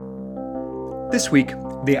This week,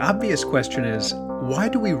 the obvious question is, why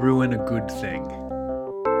do we ruin a good thing?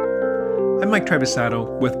 I'm Mike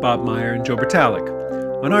Trevisato with Bob Meyer and Joe Bertalik.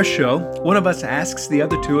 On our show, one of us asks the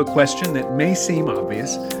other two a question that may seem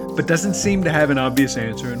obvious, but doesn't seem to have an obvious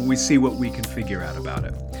answer, and we see what we can figure out about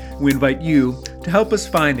it. We invite you to help us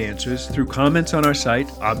find answers through comments on our site,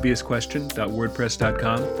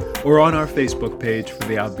 obviousquestion.wordpress.com, or on our Facebook page for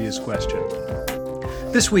The Obvious Question.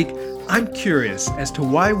 This week, I'm curious as to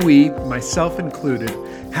why we, myself included,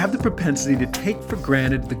 have the propensity to take for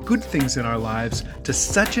granted the good things in our lives to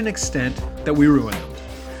such an extent that we ruin them.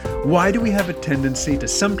 Why do we have a tendency to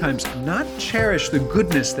sometimes not cherish the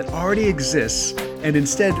goodness that already exists and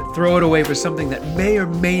instead throw it away for something that may or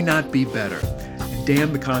may not be better? And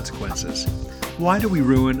damn the consequences. Why do we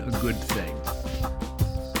ruin a good thing?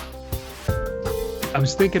 I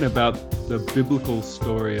was thinking about the biblical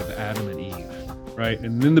story of Adam and Eve. Right,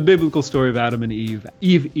 and in the biblical story of Adam and Eve,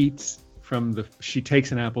 Eve eats she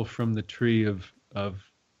takes an apple from the tree of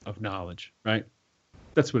knowledge, right?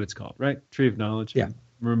 That's what it's called, right? Tree of knowledge. Yeah. I'm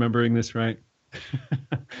remembering this right.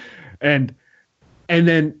 and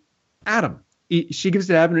then Adam, she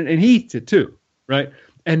gives it to Adam, and he eats it too, right?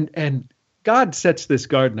 And God sets this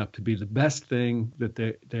garden up to be the best thing that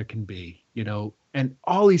there can be, And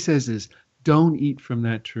all he says is, don't eat from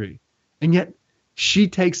that tree. And yet she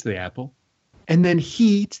takes the apple. And then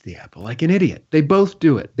he eats the apple like an idiot. They both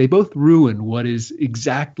do it. They both ruin what is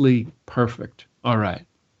exactly perfect. All right.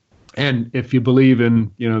 And if you believe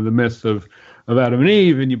in, the myth of Adam and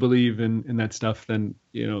Eve, and you believe in that stuff, then,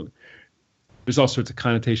 there's all sorts of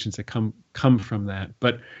connotations that come from that.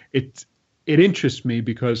 But it interests me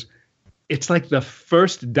because it's like the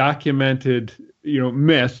first documented,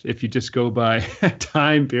 myth, if you just go by a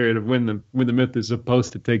time period of when the myth is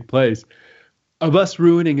supposed to take place, of us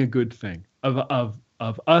ruining a good thing. Of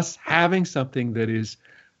us having something that is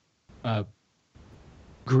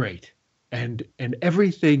great and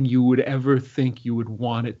everything you would ever think you would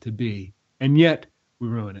want it to be, and yet we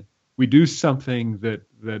ruin it. We do something that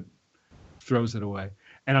throws it away.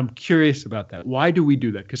 And I'm curious about that. Why do we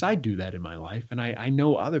do that? Because I do that in my life, and I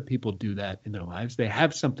know other people do that in their lives. They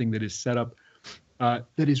have something that is set up that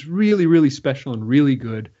is really, really special and really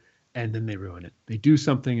good, and then they ruin it. They do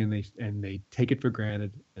something and they take it for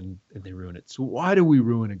granted and they ruin it. So why do we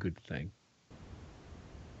ruin a good thing?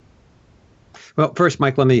 Well, first,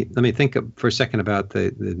 Mike, let me think for a second about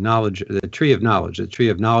the knowledge, the tree of knowledge of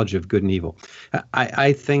good and evil.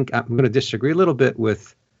 I think I'm going to disagree a little bit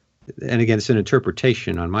with, and again, it's an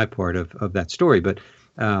interpretation on my part of that story, but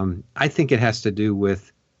I think it has to do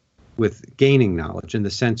with gaining knowledge in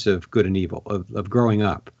the sense of good and evil, of growing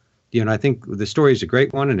up. I think the story is a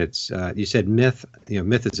great one, and it's you said myth.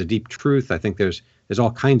 Myth is a deep truth. I think there's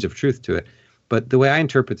all kinds of truth to it. But the way I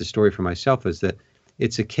interpret the story for myself is that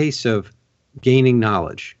it's a case of gaining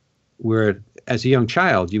knowledge, where as a young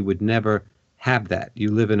child you would never have that. You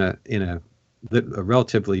live in a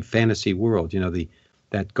relatively fantasy world.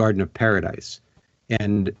 That Garden of Paradise.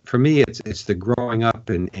 And for me, it's the growing up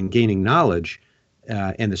and gaining knowledge,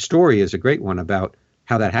 and the story is a great one about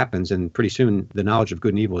how that happens, and pretty soon the knowledge of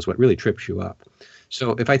good and evil is what really trips you up.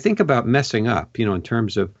 So if I think about messing up, in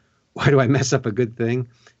terms of why do I mess up a good thing,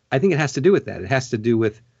 I think it has to do with that. It has to do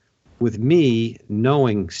with me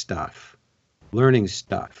knowing stuff, learning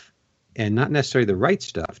stuff, and not necessarily the right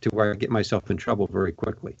stuff, to where I get myself in trouble very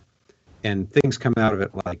quickly. And things come out of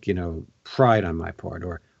it like, pride on my part,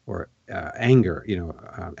 or anger,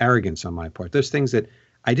 arrogance on my part. Those things that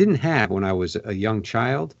I didn't have when I was a young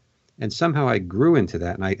child. And somehow I grew into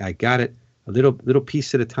that, and I got it a little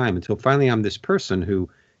piece at a time, until finally I'm this person who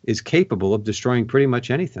is capable of destroying pretty much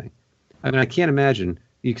anything. I mean, I can't imagine.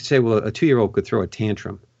 You could say, well, a 2-year-old could throw a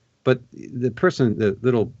tantrum, but the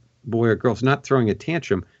little boy or girl, is not throwing a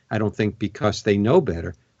tantrum, I don't think, because they know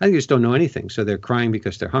better. I think they just don't know anything. So they're crying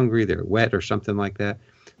because they're hungry, they're wet, or something like that.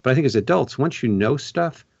 But I think as adults, once you know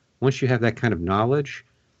stuff, once you have that kind of knowledge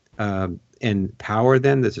and power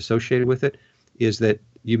then that's associated with it, is that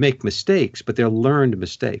you make mistakes, but they're learned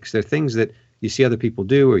mistakes. They're things that you see other people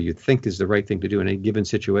do, or you think is the right thing to do in a given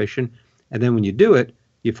situation. And then when you do it,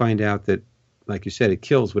 you find out that, like you said, it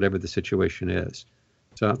kills whatever the situation is.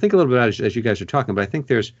 So I'll think a little bit about it as you guys are talking, but I think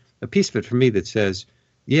there's a piece of it for me that says,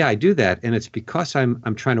 yeah, I do that, and it's because I'm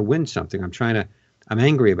trying to win something. I'm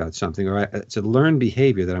angry about something, or it's a learned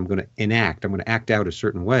behavior that I'm going to enact. I'm going to act out a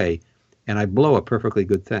certain way, and I blow a perfectly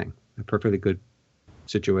good thing, a perfectly good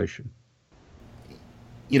situation.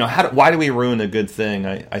 Why do we ruin a good thing?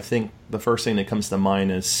 I think the first thing that comes to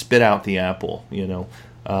mind is spit out the apple.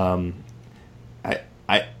 I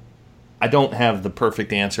don't have the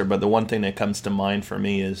perfect answer, but the one thing that comes to mind for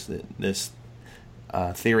me is that this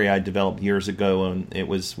theory I developed years ago, and it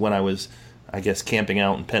was when I was, I guess, camping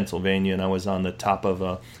out in Pennsylvania, and I was on the top of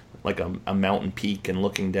a mountain peak and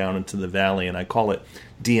looking down into the valley, and I call it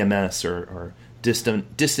DMS, or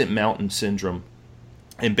distant mountain syndrome.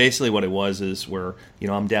 And basically what it was is where,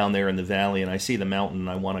 I'm down there in the valley and I see the mountain and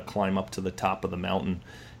I want to climb up to the top of the mountain,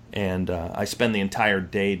 and I spend the entire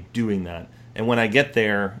day doing that. And when I get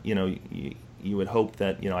there, you would hope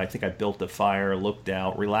that, I think I built a fire, looked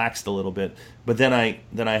out, relaxed a little bit, but then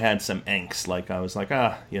I had some angst. Like I was like,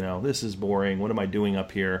 this is boring. What am I doing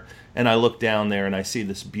up here? And I look down there and I see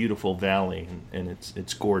this beautiful valley, and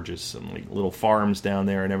it's gorgeous, some like little farms down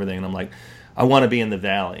there and everything. And I'm like, I want to be in the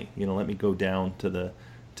valley. Let me go down to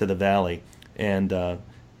the valley.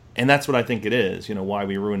 And that's what I think it is. Why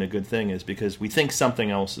we ruin a good thing is because we think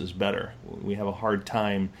something else is better. We have a hard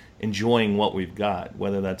time enjoying what we've got,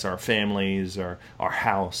 whether that's our families or our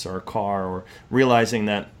house or our car, or realizing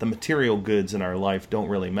that the material goods in our life don't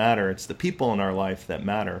really matter. It's the people in our life that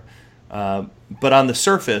matter. But on the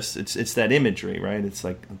surface, it's that imagery, right? It's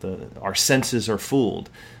like our senses are fooled.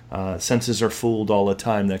 Senses are fooled all the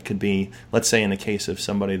time. That could be, let's say, in the case of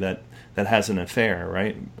somebody that has an affair,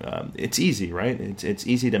 right? It's easy, right? It's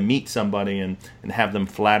easy to meet somebody and have them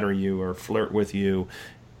flatter you or flirt with you,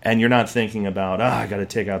 and you're not thinking about, I got to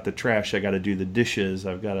take out the trash, I got to do the dishes,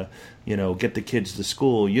 I've got to, get the kids to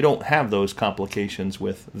school. You don't have those complications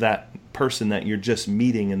with that person that you're just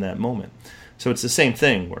meeting in that moment. So it's the same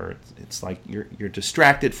thing where it's like you're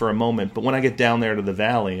distracted for a moment, but when I get down there to the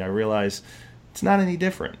valley, I realize it's not any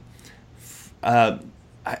different. I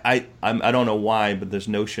don't know why, but this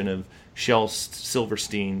notion of Shel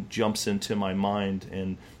Silverstein jumps into my mind,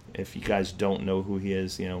 and if you guys don't know who he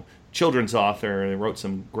is, children's author, and wrote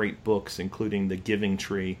some great books, including The Giving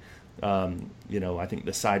Tree. I think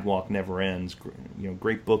The Sidewalk Never Ends.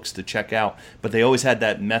 Great books to check out. But they always had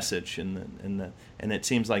that message, and it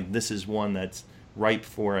seems like this is one that's ripe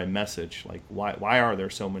for a message. Like, why are there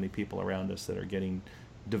so many people around us that are getting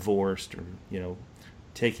divorced, or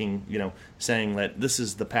taking, saying that this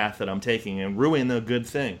is the path that I'm taking and ruin a good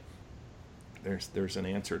thing? There's an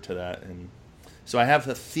answer to that. And so I have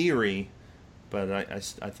a theory, but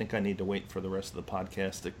I think I need to wait for the rest of the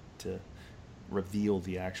podcast to reveal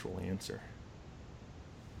the actual answer.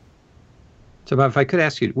 So, Bob, if I could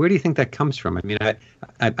ask you, where do you think that comes from? I mean,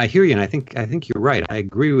 I hear you, and I think you're right. I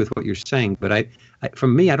agree with what you're saying, but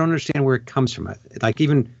from me, I don't understand where it comes from. Like,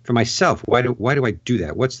 even for myself, why do I do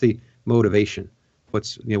that? What's the motivation?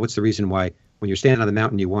 What's the reason why when you're standing on the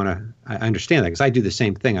mountain you want to? I understand that because I do the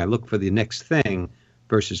same thing. I look for the next thing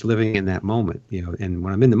versus living in that moment. And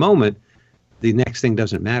when I'm in the moment, the next thing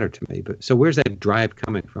doesn't matter to me. But so where's that drive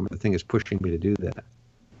coming from? The thing is pushing me to do that.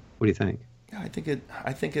 What do you think? Yeah,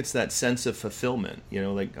 I think it's that sense of fulfillment,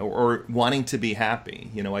 or wanting to be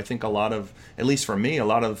happy. I think a lot of, at least for me, a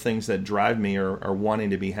lot of the things that drive me are wanting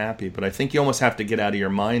to be happy. But I think you almost have to get out of your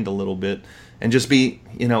mind a little bit and just be,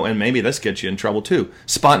 and maybe this gets you in trouble too.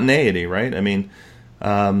 Spontaneity, right? I mean,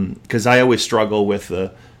 because I always struggle with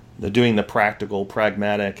the doing the practical,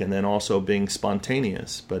 pragmatic, and then also being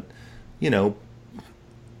spontaneous. But,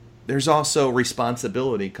 there's also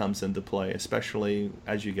responsibility comes into play, especially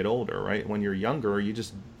as you get older, right? When you're younger, you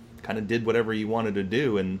just kind of did whatever you wanted to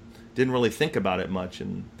do and didn't really think about it much,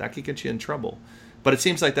 and that could get you in trouble. But it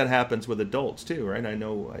seems like that happens with adults too, right? I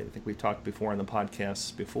think we've talked before on the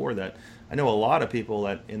podcasts before that I know a lot of people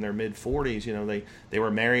that in their mid-40s, they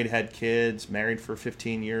were married, had kids, married for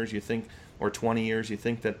 15 years, you think, or 20 years, you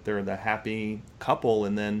think that they're the happy couple,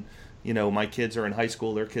 and then my kids are in high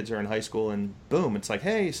school, their kids are in high school, and boom, it's like,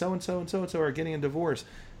 hey, so-and-so and so-and-so are getting a divorce.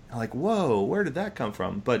 I'm like, whoa, where did that come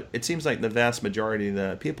from? But it seems like the vast majority of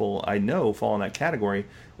the people I know fall in that category,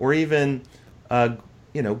 or even,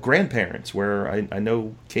 grandparents, where I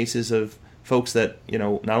know cases of folks that,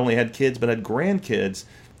 not only had kids, but had grandkids,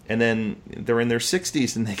 and then they're in their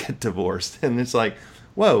 60s and they get divorced. And it's like,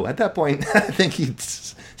 whoa, at that point, I think you'd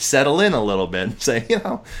settle in a little bit and say,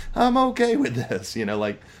 I'm okay with this,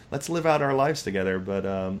 let's live out our lives together. But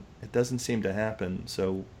it doesn't seem to happen.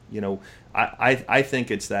 So, I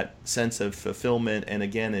think it's that sense of fulfillment. And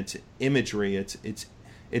again, it's imagery. It's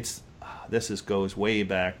this goes way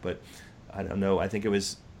back, but I don't know. I think it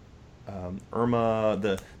was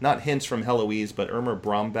Irma, not Hints from Heloise, but Irma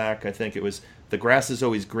Brombach. I think it was The Grass is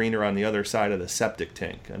Always Greener on the Other Side of the Septic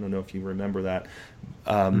Tank. I don't know if you remember that.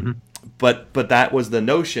 But that was the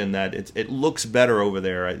notion that it looks better over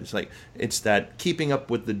there. It's that keeping up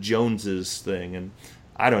with the Joneses thing. And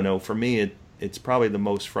I don't know, for me, it's probably the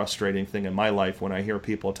most frustrating thing in my life when I hear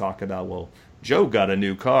people talk about, well, Joe got a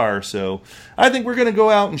new car, so I think we're going to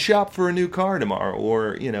go out and shop for a new car tomorrow.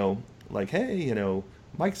 Or, hey,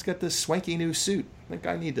 Mike's got this swanky new suit. I think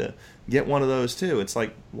I need to get one of those too. It's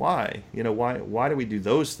like, why? Why do we do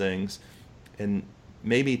those things? And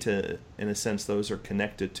maybe in a sense, those are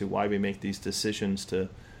connected to why we make these decisions to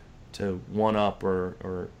one up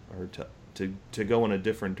or to go in a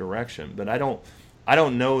different direction. But I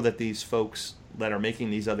don't know that these folks that are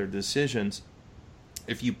making these other decisions,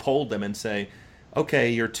 if you polled them and say, okay,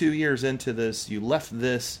 you're 2 years into this, you left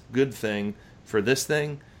this good thing for this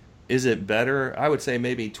thing, is it better? I would say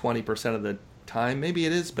maybe 20% of the time, maybe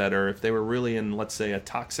it is better. If they were really in, let's say, a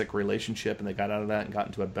toxic relationship and they got out of that and got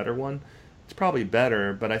into a better one, it's probably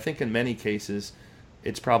better. But I think in many cases,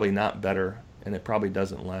 it's probably not better, and it probably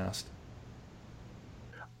doesn't last.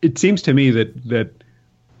 It seems to me that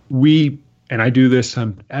we, and I do this,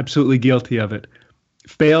 I'm absolutely guilty of it,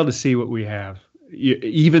 fail to see what we have.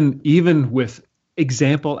 Even with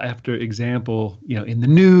example after example, in the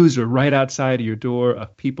news or right outside of your door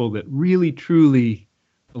of people that really truly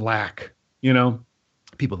lack,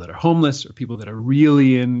 people that are homeless or people that are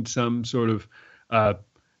really in some sort of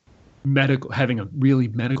having a really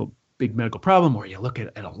big medical problem, or you look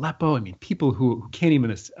at Aleppo. I mean, people who can't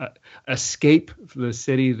even escape the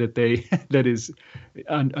city that is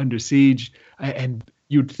under siege, and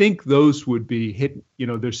you'd think those would be hit.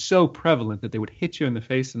 They're so prevalent that they would hit you in the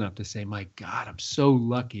face enough to say, "My God, I'm so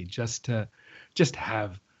lucky just to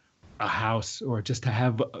have a house, or just to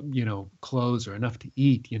have clothes or enough to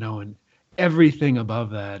eat." And everything above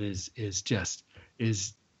that is just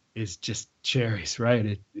cherries,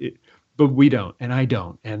 right? But we don't, and I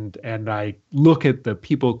don't, and I look at the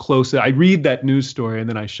people close. I read that news story, and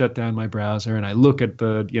then I shut down my browser, and I look at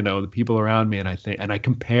the people around me, and I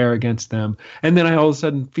compare against them, and then I all of a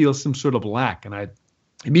sudden feel some sort of lack, and I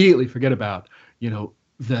immediately forget about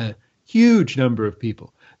the huge number of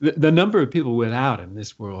people. The number of people without in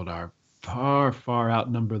this world are far, far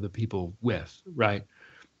outnumber the people with, right?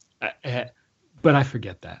 But I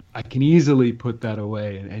forget that. I can easily put that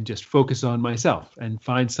away and just focus on myself and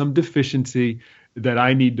find some deficiency that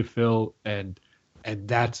I need to fill, and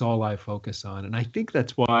that's all I focus on. And I think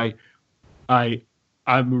that's why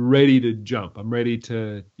I'm ready to jump. I'm ready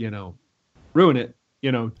to, ruin it,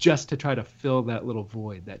 just to try to fill that little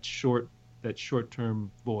void, that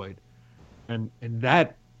short-term void. And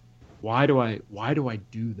that, why do I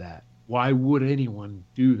do that? Why would anyone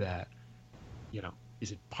do that?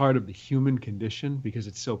 Is it part of the human condition because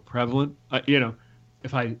it's so prevalent?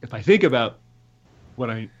 If I think about what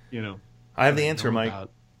I have the answer, Mike.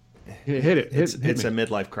 Hit it. It's a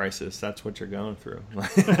midlife crisis. That's what you're going through.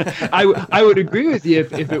 I would agree with you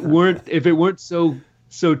if it weren't so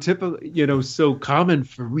typical, so common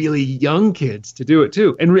for really young kids to do it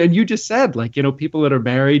too. And you just said, people that are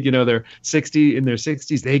married, they're 60 in their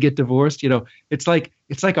 60s, they get divorced. It's like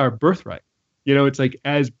our birthright. It's like,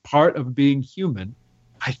 as part of being human,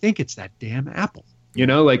 I think it's that damn apple. We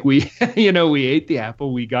we ate the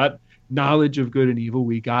apple. We got knowledge of good and evil.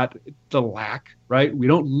 We got the lack, right? We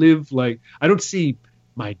don't live I don't see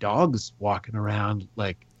my dogs walking around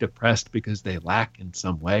depressed because they lack in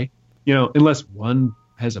some way, unless one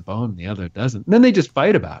has a bone and the other doesn't. And then they just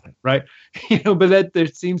fight about it, right? But that there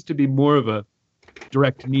seems to be more of a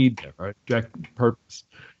direct need there, right? Direct purpose.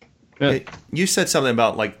 You said something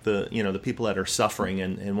about the people that are suffering,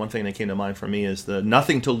 and one thing that came to mind for me is the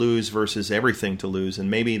nothing to lose versus everything to lose, and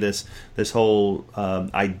maybe this whole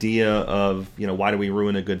idea of why do we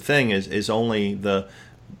ruin a good thing is only the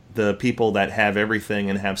people that have everything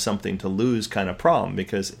and have something to lose kind of problem,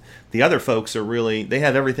 because the other folks they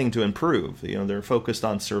have everything to improve. They're focused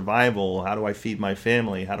on survival. How do I feed my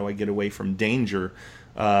family? How do I get away from danger?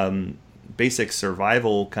 Basic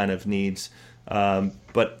survival kind of needs.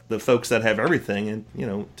 But the folks that have everything,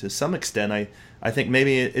 and to some extent, I think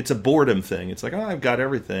maybe it's a boredom thing. It's like, oh, I've got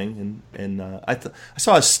everything, and I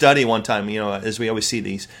saw a study one time. As we always see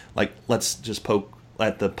these, let's just poke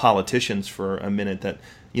at the politicians for a minute. That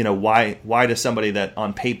why does somebody that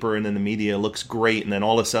on paper and in the media looks great, and then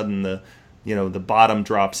all of a sudden the bottom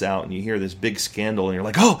drops out, and you hear this big scandal, and you're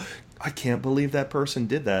like, oh, I can't believe that person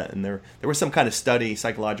did that. And there was some kind of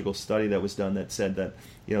psychological study that was done that said that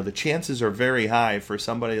the chances are very high for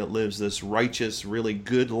somebody that lives this righteous, really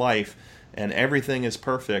good life and everything is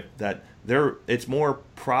perfect, that it's more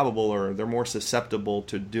probable, or they're more susceptible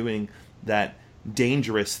to doing that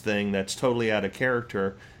dangerous thing that's totally out of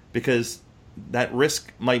character, because that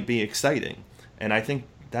risk might be exciting. And I think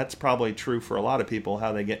that's probably true for a lot of people,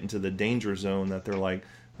 how they get into the danger zone, that they're like,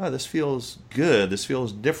 oh, this feels good, this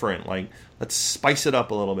feels different, let's spice it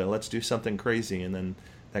up a little bit, let's do something crazy. And then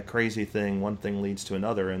that crazy thing, one thing leads to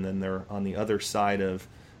another, and then they're on the other side of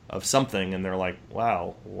something, and they're like,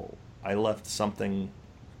 wow, I left something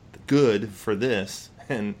good for this.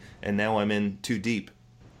 and now I'm in too deep.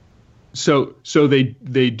 So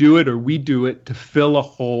they do it, or we do it, to fill a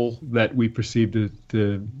hole that we perceive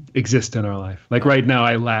to exist in our life. Like right now,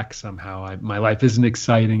 I lack somehow. My life isn't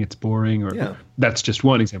exciting. It's boring. Or that's just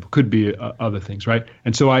one example. Could be other things, right?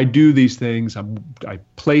 And so I do these things. I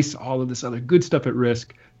place all of this other good stuff at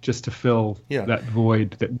risk just to fill that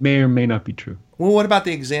void that may or may not be true. Well, what about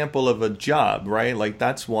the example of a job, right? Like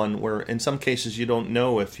that's one where in some cases you don't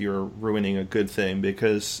know if you're ruining a good thing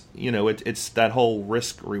because, it's that whole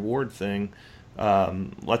risk reward thing.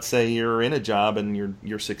 Let's say you're in a job and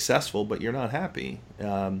you're successful, but you're not happy.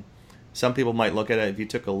 Some people might look at it, if you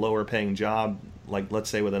took a lower paying job, like let's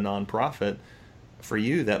say with a nonprofit, for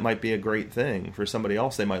you, that might be a great thing. For somebody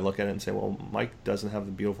else, they might look at it and say, well, Mike doesn't have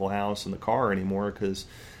the beautiful house and the car anymore because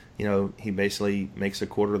he basically makes a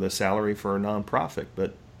quarter of the salary for a nonprofit,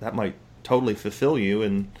 but that might totally fulfill you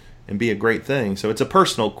and be a great thing. So it's a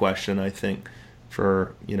personal question, I think,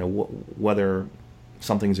 for, whether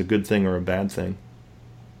something's a good thing or a bad thing.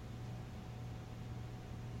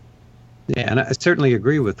 Yeah, and I certainly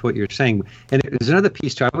agree with what you're saying. And there's another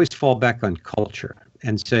piece too. I always fall back on culture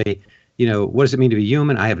and say, what does it mean to be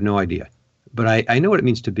human? I have no idea. But I know what it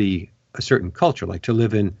means to be a certain culture, like to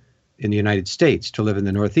live in the United States, to live in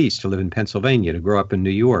the Northeast, to live in Pennsylvania, to grow up in New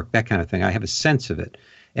York, that kind of thing. I have a sense of it.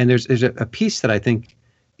 And there's a piece that I think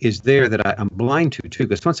is there that I'm blind to, too,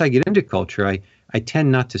 because once I get into culture, I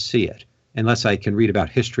tend not to see it unless I can read about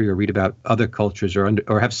history or read about other cultures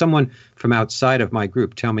or have someone from outside of my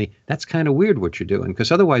group tell me, that's kind of weird what you're doing,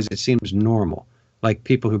 because otherwise it seems normal. Like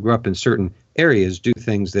people who grew up in certain areas do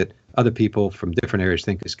things that other people from different areas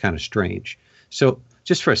think is kind of strange. So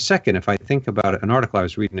just for a second, if I think about an article I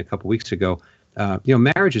was reading a couple weeks ago,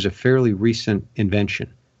 marriage is a fairly recent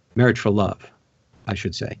invention, marriage for love, I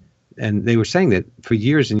should say. And they were saying that for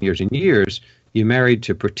years and years and years, you married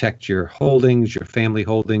to protect your holdings, your family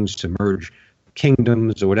holdings, to merge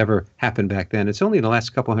kingdoms or whatever happened back then. It's only in the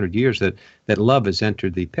last couple hundred years that love has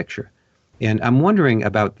entered the picture. And I'm wondering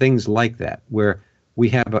about things like that, where we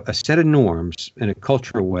have a set of norms in a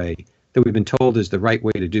cultural way that we've been told is the right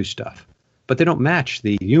way to do stuff. But they don't match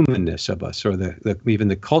the humanness of us or even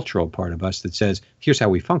the cultural part of us that says, here's how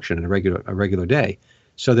we function in a regular day.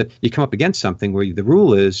 So that you come up against something where the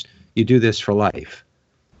rule is you do this for life.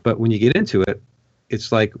 But when you get into it,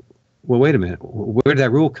 it's like, well, wait a minute, where did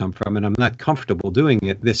that rule come from? And I'm not comfortable doing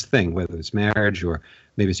this thing, whether it's marriage or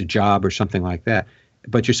maybe it's a job or something like that.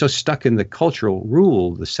 But you're so stuck in the cultural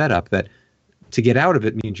rule, the setup, that to get out of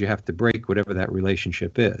it means you have to break whatever that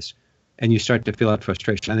relationship is. And you start to feel that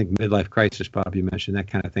frustration. I think midlife crisis, Bob, you mentioned, that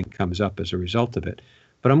kind of thing comes up as a result of it.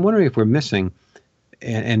 But I'm wondering if we're missing,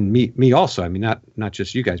 and me also, I mean, not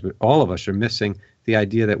just you guys, but all of us are missing the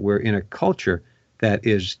idea that we're in a culture that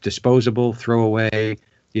is disposable, throwaway,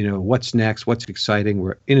 what's next, what's exciting.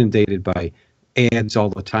 We're inundated by ads all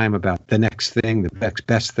the time about the next thing, the next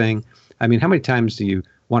best thing. I mean, how many times do you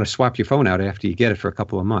want to swap your phone out after you get it for a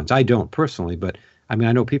couple of months? I don't personally, but I mean,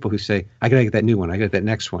 I know people who say, I got to get that new one. I got to get that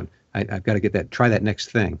next one. I've got to get that, try that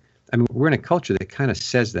next thing. I mean, we're in a culture that kind of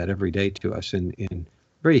says that every day to us in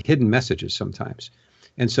very hidden messages sometimes.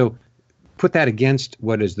 And so put that against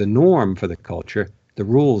what is the norm for the culture, the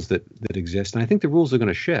rules that exist. And I think the rules are going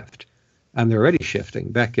to shift. And they're already shifting.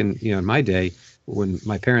 Back in, in my day, when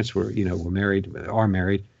my parents were married, are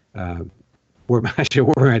married, were married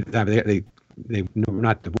at the time. They were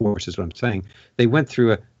not divorced, is what I'm saying. They went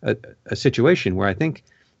through a situation where I think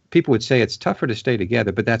people would say it's tougher to stay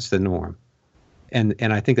together, but that's the norm. And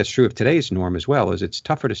I think that's true of today's norm as well, is it's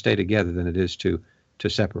tougher to stay together than it is to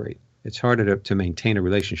separate. It's harder to maintain a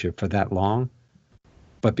relationship for that long.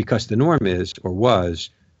 But because the norm is, or was,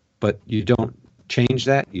 but you don't change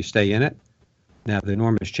that, you stay in it. Now the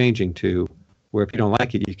norm is changing to where if you don't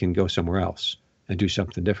like it, you can go somewhere else and do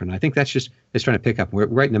something different. I think it's trying to pick up. We're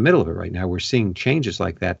right in the middle of it right now. We're seeing changes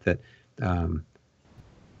like that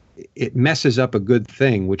it messes up a good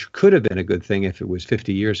thing, which could have been a good thing if it was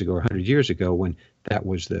 50 years ago or 100 years ago when that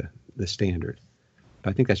was the standard.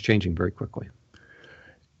 But I think that's changing very quickly.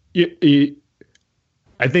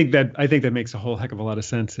 I think that makes a whole heck of a lot of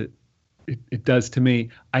sense. It does to me.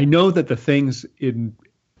 I know that the things in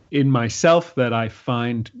myself that I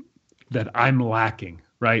find that I'm lacking,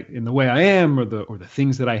 right, in the way I am, or the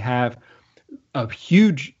things that I have, a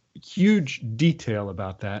huge detail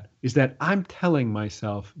about that is that I'm telling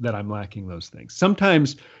myself that I'm lacking those things.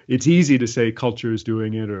 Sometimes it's easy to say culture is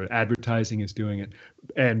doing it or advertising is doing it,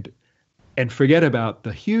 and forget about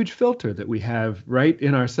the huge filter that we have right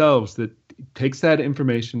in ourselves that takes that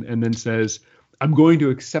information and then says, I'm going to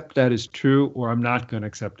accept that as true, or I'm not going to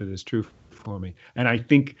accept it as true for me. And I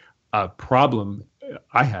think a problem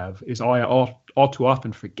I have is all too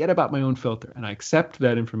often forget about my own filter, and I accept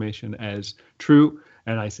that information as true,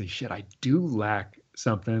 and I say, shit, I do lack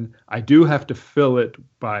something. I do have to fill it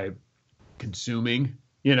by consuming,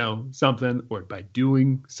 something, or by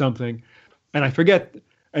doing something, and I forget.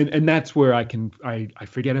 And that's where I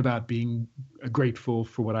forget about being grateful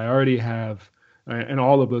for what I already have, and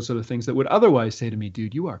all of those other things that would otherwise say to me,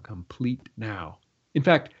 dude, you are complete now. In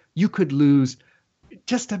fact, you could lose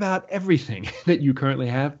just about everything that you currently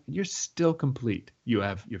have, and you're still complete. You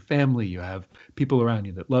have your family, you have people around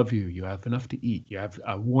you that love you, you have enough to eat, you have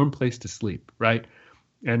a warm place to sleep, right?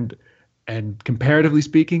 And comparatively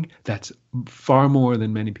speaking, that's far more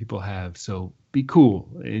than many people have. So be cool,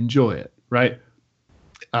 enjoy it, right?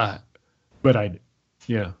 But I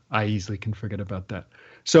easily can forget about that.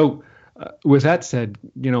 So with that said,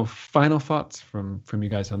 final thoughts from you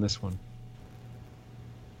guys on this one.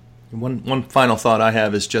 One final thought I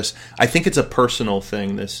have is just, I think it's a personal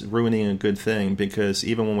thing, this ruining a good thing, because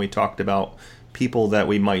even when we talked about people that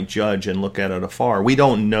we might judge and look at afar, we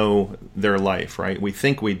don't know their life, right? We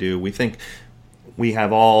think we do. We think we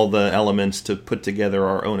have all the elements to put together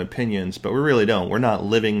our own opinions, but we really don't. We're not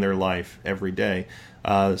living their life every day.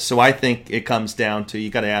 So I think it comes down to, you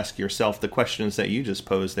got to ask yourself the questions that you just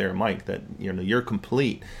posed there, Mike, that you're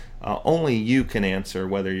complete. Only you can answer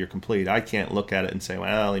whether you're complete. I can't look at it and say,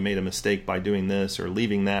 well, he made a mistake by doing this or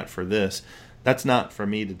leaving that for this. That's not for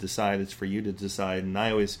me to decide. It's for you to decide. And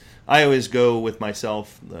I always go with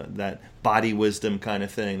myself, that body wisdom kind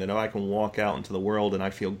of thing, that if I can walk out into the world and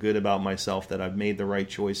I feel good about myself, that I've made the right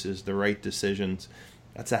choices, the right decisions,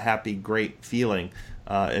 that's a happy, great feeling.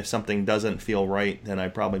 If something doesn't feel right, then I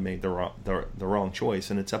probably made the wrong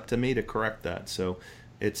choice, and it's up to me to correct that. So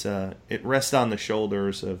it rests on the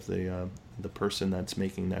shoulders of the person that's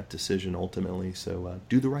making that decision ultimately. So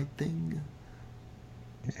do the right thing.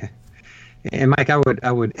 Yeah. And Mike, I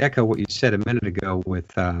would echo what you said a minute ago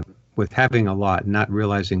with having a lot and not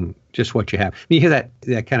realizing just what you have. You hear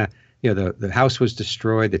that kind of, the house was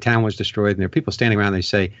destroyed, the town was destroyed, and there are people standing around, they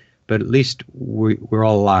say, but at least we're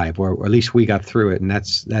all alive, or at least we got through it, and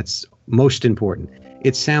that's most important.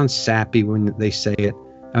 It sounds sappy when they say it,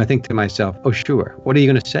 and I think to myself, oh sure, what are you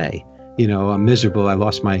going to say? I'm miserable, I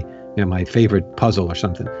lost my my favorite puzzle or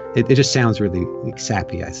something. It just sounds really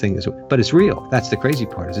sappy, I think, but it's real. That's the crazy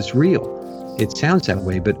part, is it's real. It sounds that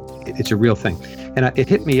way, but it's a real thing. And it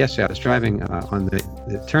hit me yesterday. I was driving on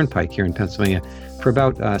the turnpike here in Pennsylvania for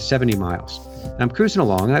about 70 miles. And I'm cruising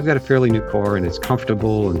along, and I've got a fairly new car, and it's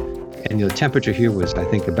comfortable, and the temperature here was, I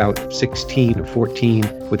think, about 16 or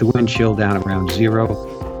 14, with the wind chill down around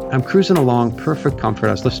 0. I'm cruising along, perfect comfort.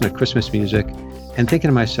 I was listening to Christmas music and thinking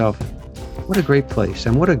to myself, what a great place,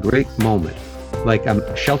 and what a great moment. Like, I'm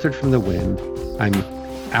sheltered from the wind, I'm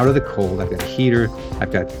out of the cold, I've got a heater,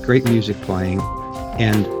 I've got great music playing,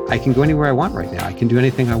 and I can go anywhere I want right now. I can do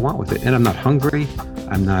anything I want with it, and I'm not hungry.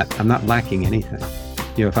 I'm not lacking anything.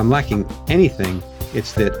 If I'm lacking anything,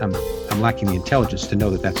 it's that I'm lacking the intelligence to know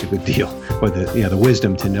that that's a good deal, or the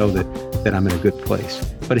wisdom to know that I'm in a good place.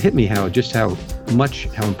 But it hit me how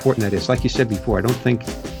important that is. Like you said before, I don't think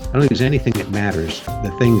there's anything that matters,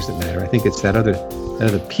 the things that matter. I think it's that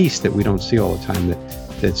other piece that we don't see all the time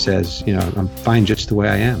that says, I'm fine just the way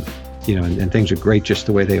I am, and things are great just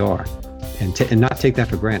the way they are, and not take that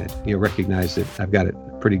for granted. Recognize that I've got a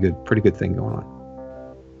pretty good thing going on.